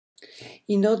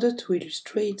In order to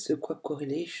illustrate the QAP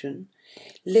correlation,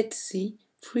 let's see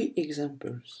 3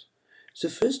 examples. The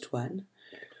first one,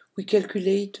 we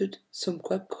calculated some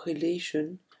QAP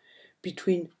correlation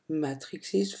between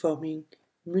matrices forming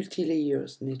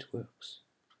multi-layers networks.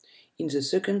 In the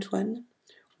second one,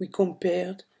 we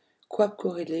compared QAP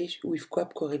correlation with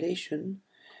QAP correlation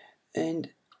and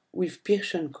with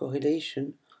Pearson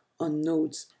correlation on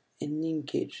nodes and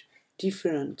linkage,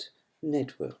 different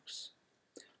networks.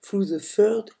 Through the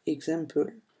third example,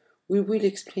 we will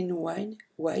explain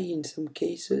why in some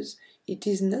cases it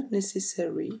is not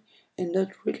necessary and not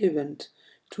relevant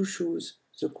to choose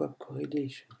the QAP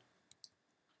correlation.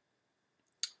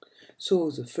 So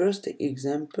the first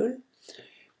example,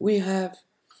 we have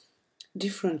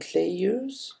different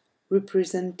layers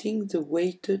representing the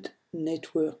weighted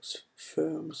networks,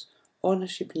 firms,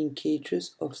 ownership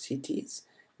linkages of cities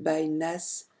by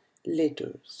NAS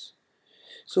letters.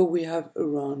 So we have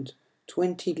around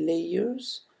 20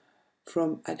 layers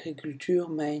from agriculture,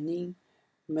 mining,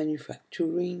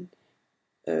 manufacturing,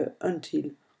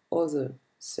 until other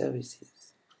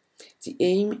services. The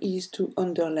aim is to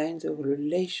underline the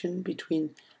relation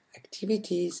between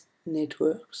activities,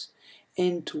 networks,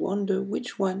 and to wonder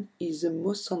which one is the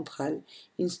most central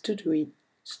in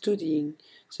studying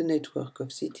the network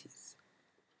of cities.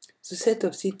 The set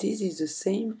of cities is the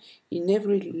same in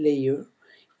every layer,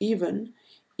 even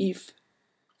if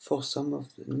for some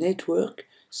of the network,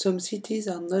 some cities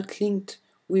are not linked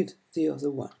with the other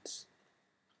ones.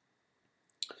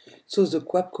 So the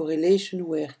QAP correlation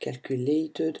were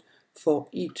calculated for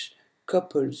each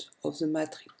couples of the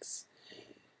matrix.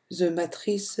 The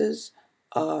matrices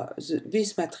are,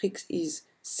 this matrix is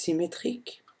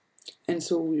symmetric, and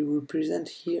so we represent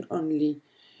here only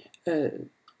the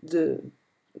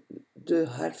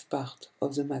half part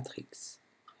of the matrix.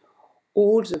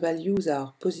 All the values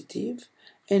are positive,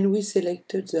 and we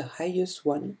selected the highest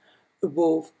one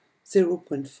above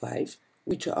 0.5,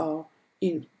 which are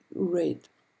in red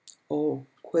or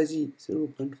quasi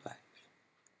 0.5.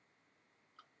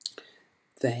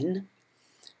 Then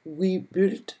we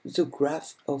built the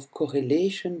graph of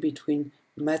correlation between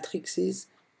matrices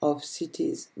of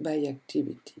cities by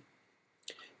activity.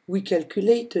 We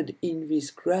calculated in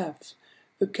this graph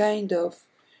a kind of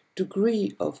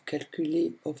degree of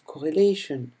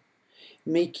correlation,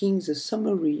 making the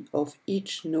summary of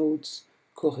each node's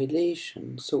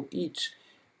correlation, so each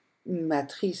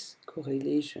matrix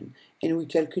correlation, and we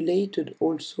calculated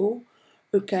also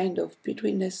a kind of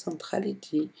betweenness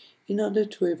centrality in order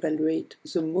to evaluate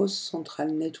the most central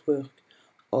network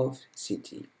of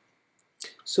city.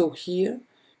 So here,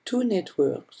 2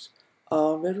 networks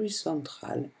are very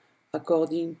central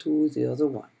according to the other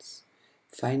ones: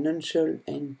 financial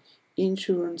and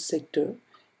insurance sector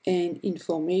and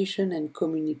information and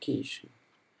communication.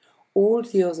 All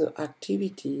the other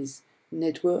activities,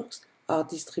 networks, are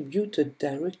distributed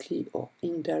directly or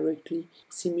indirectly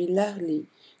similarly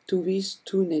to these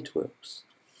 2 networks,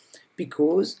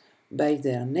 because by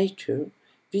their nature,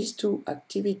 these 2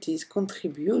 activities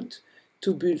contribute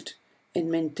to build and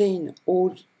maintain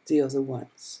all the other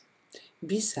ones.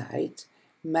 Besides,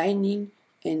 mining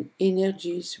and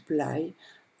energy supply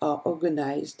are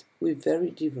organized with very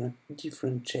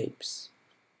different shapes.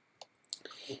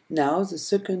 Now the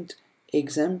second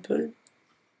example.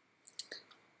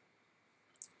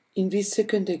 In this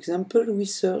second example, we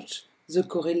search the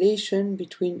correlation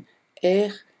between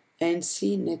R and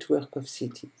C network of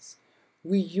cities.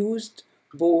 We used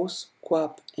both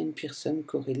QAP and Pearson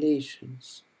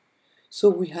correlations. So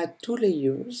we had 2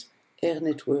 layers, R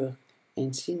network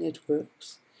and C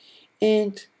networks,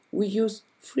 and we used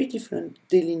 3 different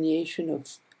delineation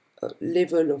of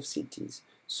level of cities.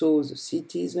 So the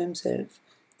cities themselves,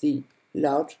 the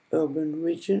large urban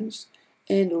regions,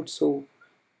 and also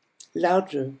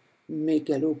larger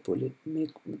megalopolis.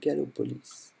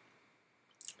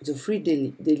 The 3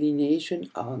 delineations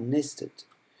are nested.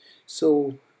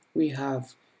 So we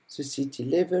have the city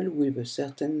level with a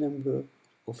certain number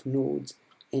of nodes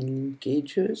and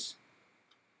linkages.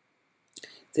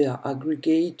 They are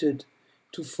aggregated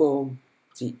to form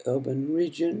the urban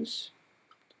regions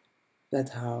that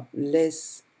have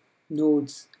less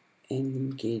nodes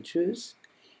and linkages,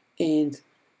 and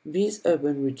these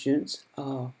urban regions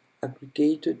are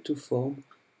aggregated to form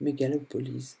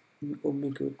megalopolis or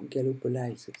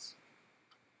megalopolises.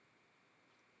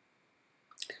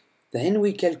 Then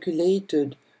we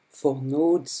calculated for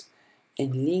nodes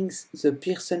and links the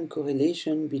Pearson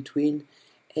correlation between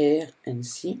R and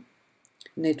C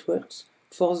networks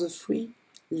for the 3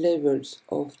 levels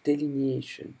of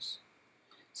delineations.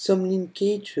 Some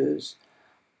linkages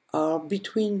are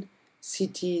between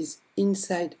cities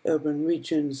inside urban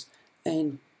regions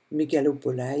and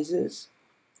megalopolises,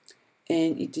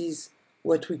 and it is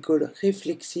what we call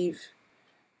reflexive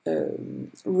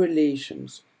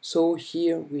relations. So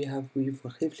here we have with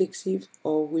reflexive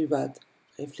or without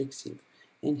reflexive,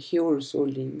 and here also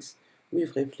links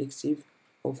with reflexive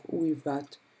or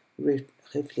without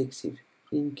reflexive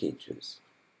linkages.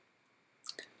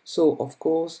 So of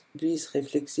course these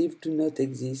reflexive do not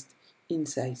exist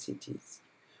inside cities.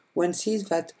 One sees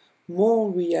that more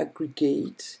we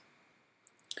aggregate,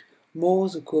 more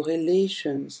the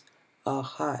correlations are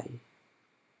high,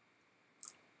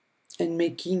 and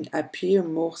making appear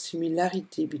more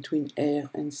similarity between air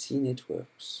and sea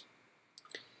networks.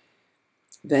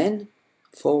 Then,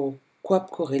 for QAP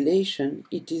correlation,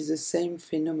 it is the same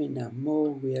phenomena. More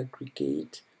we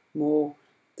aggregate, more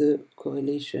the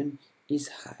correlation is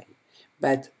high.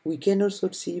 But we can also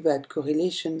see that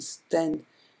correlations tend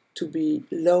to be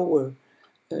lower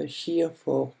here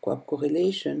for QAP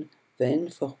correlation than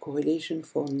for correlation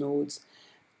for nodes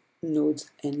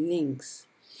and links.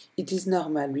 It is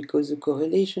normal because the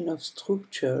correlation of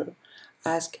structure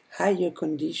asks higher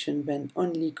condition than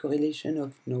only correlation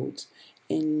of nodes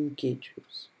and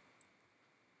linkages.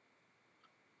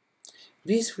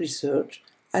 This research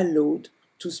allowed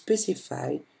to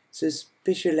specify the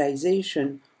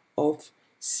specialization of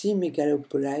sea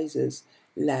megalopolises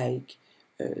like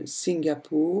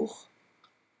Singapore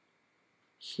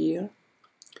here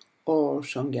or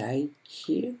Shanghai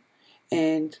here,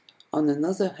 and on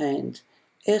another hand,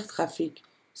 air traffic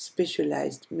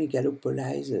specialized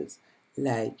megalopolises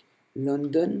like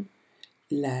London,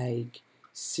 like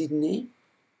Sydney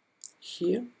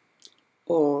here,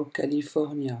 or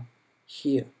California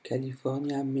here,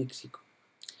 California, Mexico.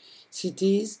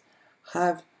 Cities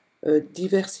have a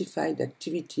diversified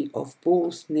activity of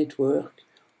both network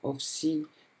of sea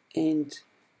and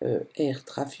air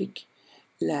traffic,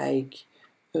 like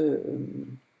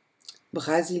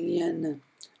Brazilian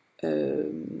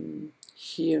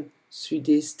here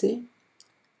Sud-Est,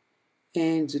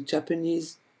 and the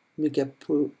Japanese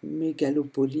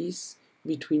megalopolis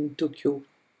between Tokyo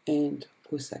and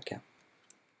Osaka.